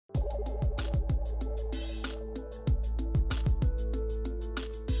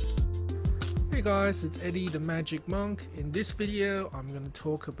Hey guys, it's Eddie the Magic Monk. In this video I'm going to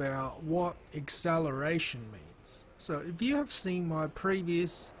talk about what acceleration means. So if you have seen my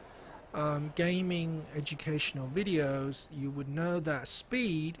previous gaming educational videos, you would know that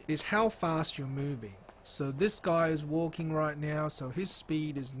speed is how fast you're moving. So this guy is walking right now, so his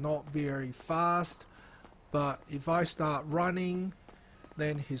speed is not very fast, but if I start running,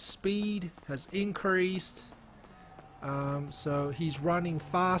 then his speed has increased. So he's running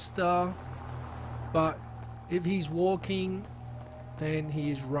faster, but if he's walking, then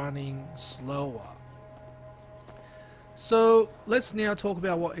he is running slower. So let's now talk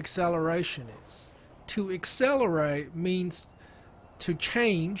about what acceleration is. To accelerate means to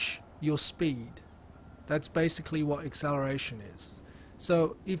change your speed. That's basically what acceleration is.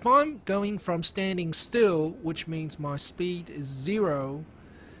 So if I'm going from standing still, which means my speed is 0,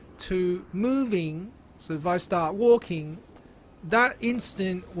 to moving, so if I start walking, that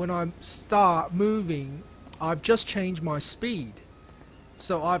instant when I start moving, I've just changed my speed.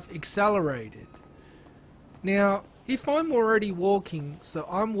 So I've accelerated. Now, if I'm already walking, so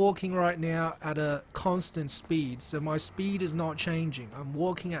I'm walking right now at a constant speed, so my speed is not changing. I'm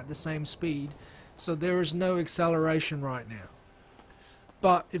walking at the same speed, so there is no acceleration right now.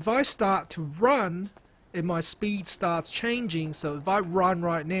 But if I start to run and my speed starts changing, so if I run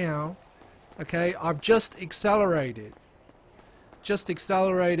right now, okay, I've just accelerated. Just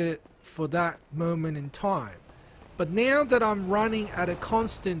accelerated for that moment in time. But now that I'm running at a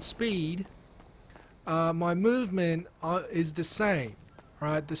constant speed, my movement is the same,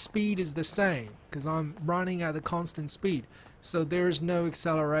 right? The speed is the same because I'm running at a constant speed, so there is no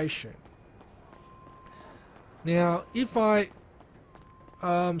acceleration. Now if I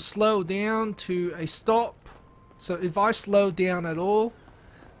slow down to a stop, so if I slow down at all,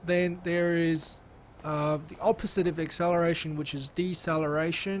 then there is the opposite of acceleration, which is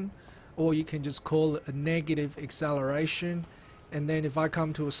deceleration, or you can just call it a negative acceleration. And then if I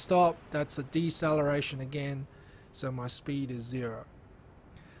come to a stop, that's a deceleration again, so my speed is 0.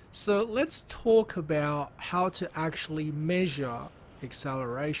 So let's talk about how to actually measure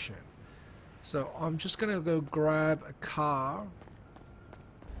acceleration. So I'm just gonna go grab a car.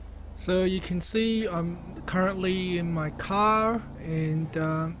 So you can see I'm currently in my car, and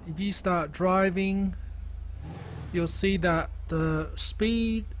if you start driving, you'll see that the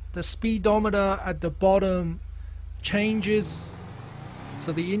speedometer at the bottom changes,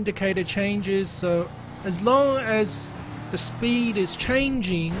 so the indicator changes. So as long as the speed is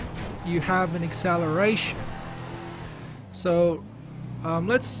changing, you have an acceleration. So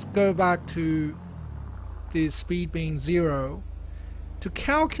let's go back to the speed being 0. To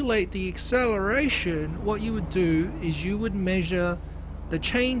calculate the acceleration, what you would do is you would measure the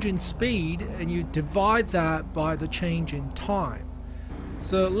change in speed and you divide that by the change in time.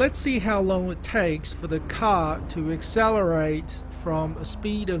 So let's see how long it takes for the car to accelerate from a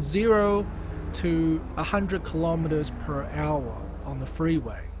speed of 0 to 100 kilometers per hour on the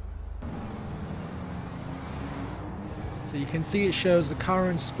freeway. So you can see it shows the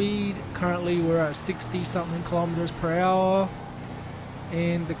current speed. Currently we're at 60 something kilometers per hour.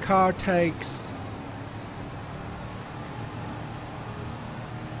 And the car takes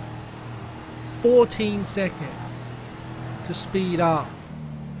 14 seconds to speed up.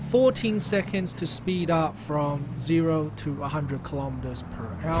 14 seconds to speed up from 0 to 100 kilometers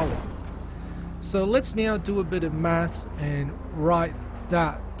per hour. So let's now do a bit of maths and write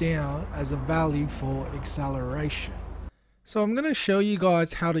that down as a value for acceleration. So I'm going to show you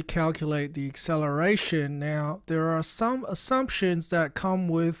guys how to calculate the acceleration. Now, there are some assumptions that come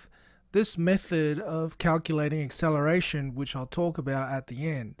with this method of calculating acceleration, which I'll talk about at the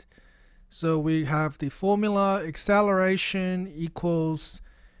end. So we have the formula: acceleration equals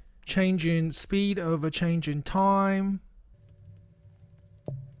change in speed over change in time.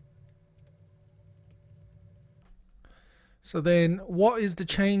 So then what is the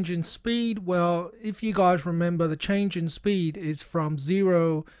change in speed? Well, if you guys remember, the change in speed is from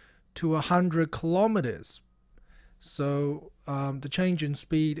 0 to 100 kilometers. So the change in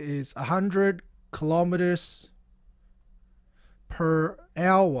speed is 100 kilometers per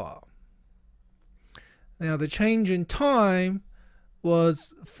hour. Now the change in time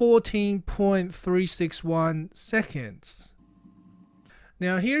was 14.361 seconds.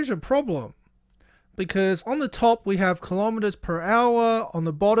 Now here's a problem, because on the top we have kilometers per hour, on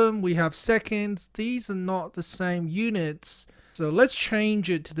the bottom we have seconds. These are not the same units, so let's change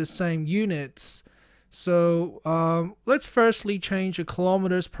it to the same units. So let's firstly change the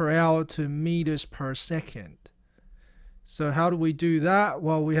kilometers per hour to meters per second. So how do we do that?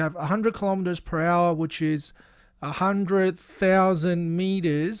 Well, we have 100 kilometers per hour, which is 100,000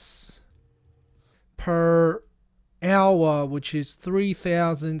 meters per hour, which is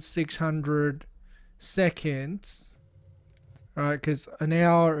 3,600 seconds. Right, because an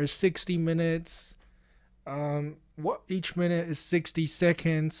hour is 60 minutes. Each minute is 60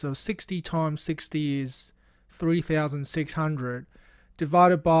 seconds, so 60 times 60 is 3,600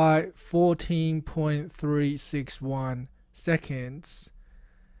 divided by 14.361 seconds.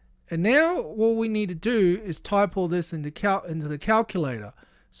 And now what we need to do is type all this into the calculator.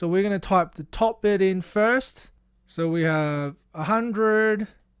 So we're going to type the top bit in first. So we have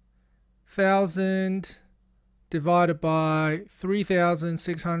 100,000 divided by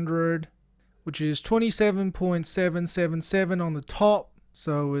 3,600, which is 27.777 on the top.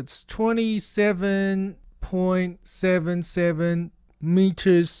 So it's 27.77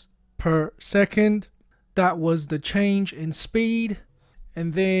 meters per second. That was the change in speed.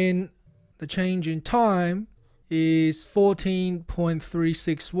 And then the change in time is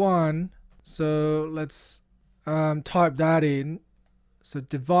 14.361. So let's type that in. So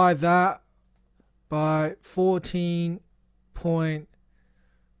divide that by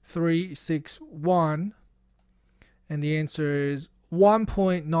 14.361, and the answer is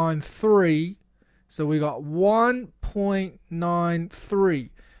 1.93. So we got 1.93.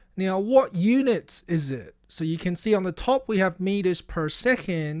 Now what units is it? So you can see on the top we have meters per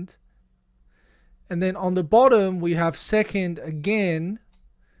second, and then on the bottom we have second again.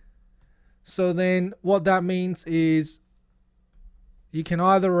 So then what that means is you can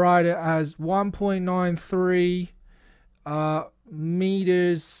either write it as 1.93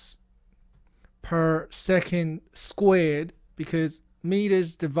 meters per second squared, because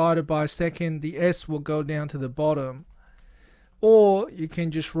meters divided by second, the S will go down to the bottom. Or you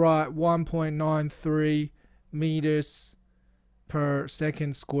can just write 1.93 meters per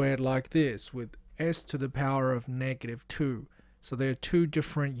second squared like this, with S to the power of -2. So there are two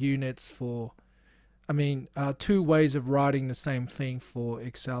different units for, two ways of writing the same thing for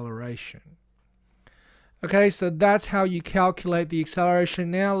acceleration. Okay, so that's how you calculate the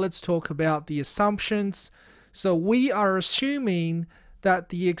acceleration. Now let's talk about the assumptions. So we are assuming that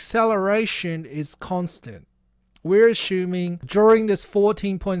the acceleration is constant. We're assuming during this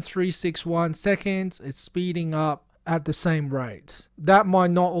 14.361 seconds, it's speeding up at the same rate. That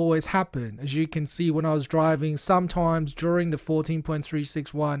might not always happen. As you can see when I was driving, sometimes during the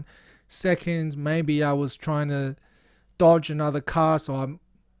 14.361 seconds, maybe I was trying to dodge another car, so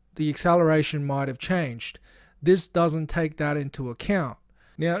the acceleration might have changed. This doesn't take that into account.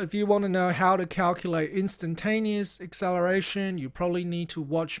 Now, if you want to know how to calculate instantaneous acceleration, you probably need to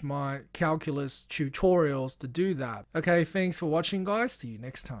watch my calculus tutorials to do that. Okay, thanks for watching, guys. See you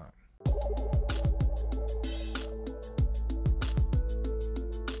next time.